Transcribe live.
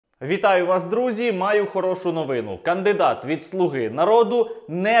Вітаю вас, друзі! Маю хорошу новину. Кандидат від «Слуги народу»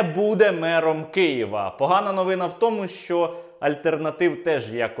 не буде мером Києва. Погана новина в тому, що альтернатив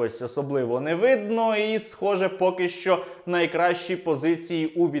теж якось особливо не видно і, схоже, поки що найкращі позиції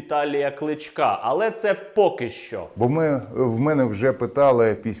у Віталія Кличка. Але це поки що. Бо в мене вже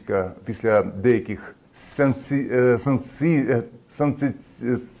питали після деяких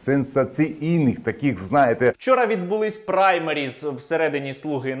сенсаційних таких, знаєте. Вчора відбулись праймеріз всередині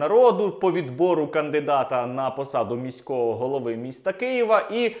 «Слуги народу» по відбору кандидата на посаду міського голови міста Києва,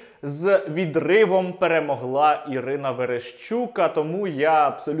 і з відривом перемогла Ірина Верещука, тому я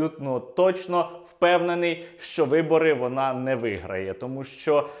абсолютно точно впевнений, що вибори вона не виграє. Тому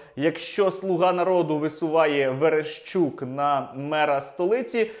що якщо «Слуга народу» висуває Верещук на мера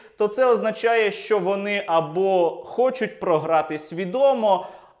столиці, то це означає, що вони або хочуть програти свідомо,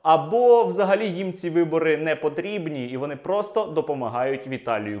 або взагалі їм ці вибори не потрібні, і вони просто допомагають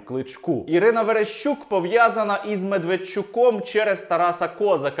Віталію Кличку. Ірина Верещук пов'язана із Медведчуком через Тараса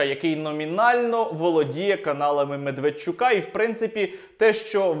Козака, який номінально володіє каналами Медведчука. І, в принципі, те,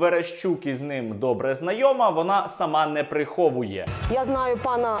 що Верещук із ним добре знайома, вона сама не приховує. Я знаю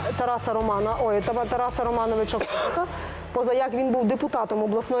пана Тараса Романовича Козака, поза як він був депутатом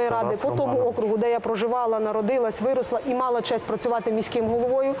обласної ради по тому округу, де я проживала, народилась, виросла і мала честь працювати міським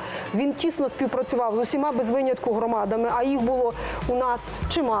головою. Він тісно співпрацював з усіма без винятку громадами, а їх було у нас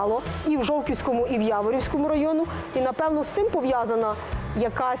чимало, і в Жовківському, і в Яворівському району. І, напевно, з цим пов'язана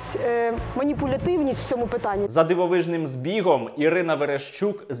якась маніпулятивність в цьому питанні. За дивовижним збігом Ірина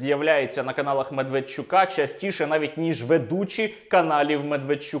Верещук з'являється на каналах Медведчука частіше навіть, ніж ведучі каналів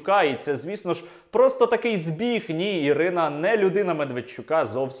Медведчука. І це, звісно ж, просто такий збіг. Ні, Ірина не людина Медведчука,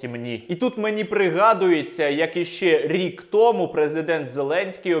 зовсім ні. І тут мені пригадується, як іще рік тому президент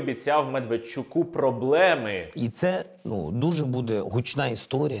Зеленський обіцяв Медведчуку проблеми. І це, дуже буде гучна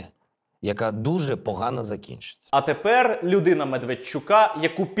історія, яка дуже погано закінчиться. А тепер людина Медведчука,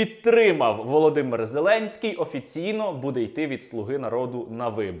 яку підтримав Володимир Зеленський, офіційно буде йти від «Слуги народу» на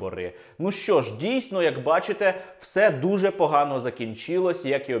вибори. Ну що ж, дійсно, як бачите, все дуже погано закінчилось,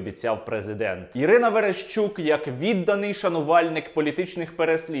 як і обіцяв президент. Ірина Верещук, як відданий шанувальник політичних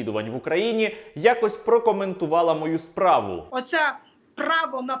переслідувань в Україні, якось прокоментувала мою справу. Оця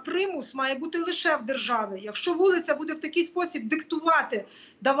право на примус має бути лише в державі. Якщо вулиця буде в такий спосіб диктувати,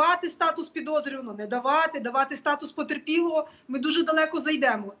 давати статус підозрюваного, не давати, давати статус потерпілого, ми дуже далеко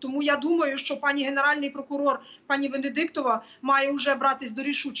зайдемо. Тому я думаю, що пані генеральний прокурор, пані Венедиктова, має вже братись до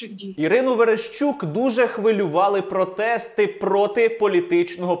рішучих дій. Ірину Верещук дуже хвилювали протести проти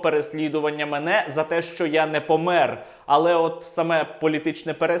політичного переслідування мене за те, що я не помер. Але от саме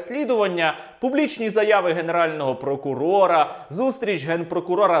політичне переслідування, публічні заяви генерального прокурора, зустріч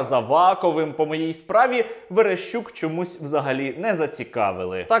генпрокурора з Аваковим по моїй справі Верещук чомусь взагалі не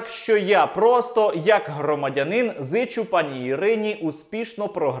зацікавили. Так що я просто, як громадянин, зичу пані Ірині успішно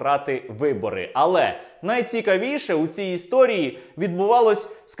програти вибори. Але найцікавіше у цій історії відбувалось,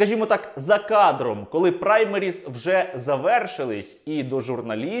 скажімо так, за кадром, коли праймеріз вже завершились і до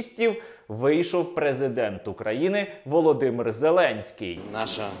журналістів вийшов президент України Володимир Зеленський.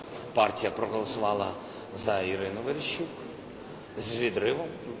 Наша партія проголосувала за Ірину Верещук з відривом.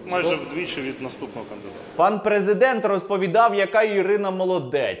 Майже вдвічі від наступного кандидата. Пан президент розповідав, яка Ірина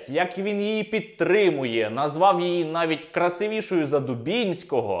молодець, як він її підтримує, назвав її навіть красивішою за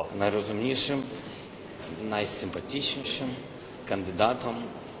Дубінського. Найрозумнішим, найсимпатичнішим кандидатом.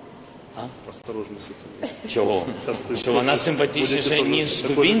 Осторожно, секунду. Чого? Що вона симпатичніша, ніж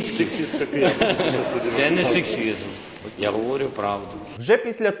Дубінський? Це не сексизм. Я говорю правду. Вже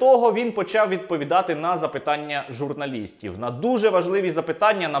після того він почав відповідати на запитання журналістів. На дуже важливі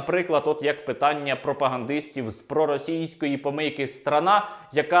запитання, наприклад, от як питання пропагандистів з проросійської помийки «Страна»,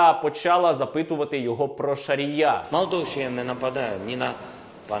 яка почала запитувати його про Шарія. Мало того, що я не нападаю ні на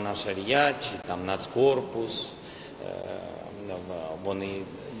пана Шарія, чи там Нацкорпус, вони...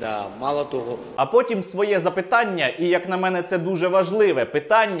 Да, мало того. А потім своє запитання, і як на мене це дуже важливе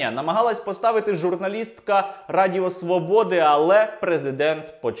питання, намагалась поставити журналістка Радіо Свободи, але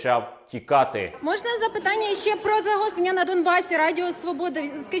президент почав тікати. Можна запитання ще про загострення на Донбасі, Радіо Свобода?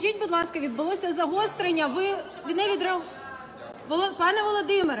 Скажіть, будь ласка, відбулося загострення, ви не відреагували? Пане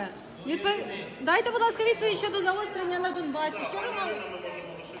Володимире, дайте, будь ласка, відповідь щодо загострення на Донбасі. Що ви мали?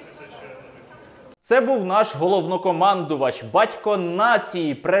 Це був наш головнокомандувач, батько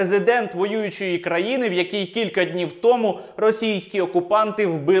нації, президент воюючої країни, в якій кілька днів тому російські окупанти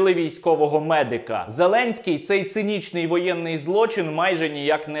вбили військового медика. Зеленський цей цинічний воєнний злочин майже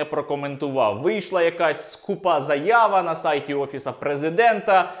ніяк не прокоментував. Вийшла якась скупа заява на сайті Офіса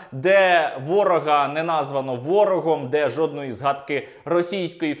президента, де ворога не названо ворогом, де жодної згадки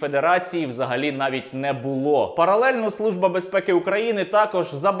Російської Федерації взагалі навіть не було. Паралельно Служба безпеки України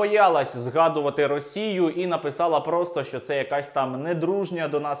також забоялась згадувати Росію і написала просто, що це якась там недружня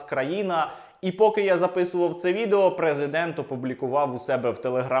до нас країна. І поки я записував це відео, президент опублікував у себе в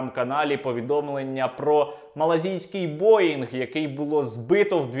телеграм-каналі повідомлення про малазійський Боїнг, який було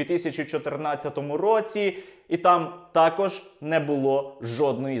збито в 2014 році, і там також не було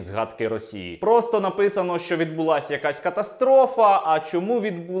жодної згадки Росії. Просто написано, що відбулася якась катастрофа, а чому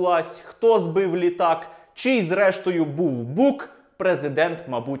відбулась, хто збив літак, чий зрештою був бук, президент,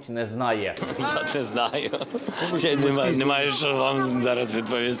 мабуть, не знає. Я не знаю. Ще немає що вам зараз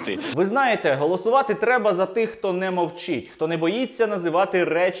відповісти. Ви знаєте, голосувати треба за тих, хто не мовчить, хто не боїться називати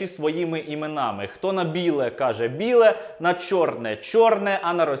речі своїми іменами, хто на біле каже біле, на чорне чорне,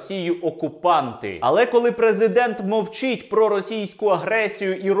 а на Росію окупанти. Але коли президент мовчить про російську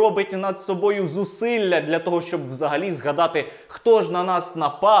агресію і робить над собою зусилля для того, щоб взагалі згадати, хто ж на нас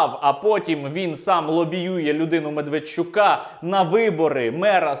напав, а потім він сам лобіює людину Медведчука на вибори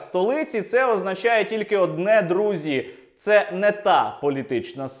мера столиці, це означає тільки одне, друзі. Це не та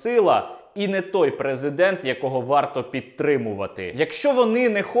політична сила і не той президент, якого варто підтримувати. Якщо вони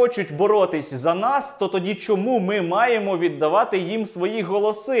не хочуть боротись за нас, то тоді чому ми маємо віддавати їм свої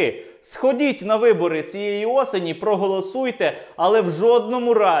голоси? Сходіть на вибори цієї осені, проголосуйте, але в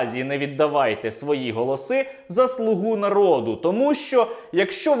жодному разі не віддавайте свої голоси за «Слугу народу». Тому що,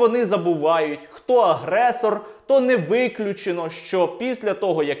 якщо вони забувають, хто агресор, то не виключено, що після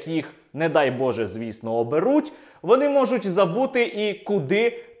того, як їх, не дай Боже, звісно, оберуть, вони можуть забути і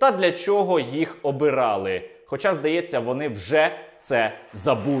куди та для чого їх обирали. Хоча, здається, вони вже це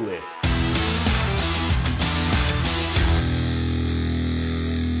забули.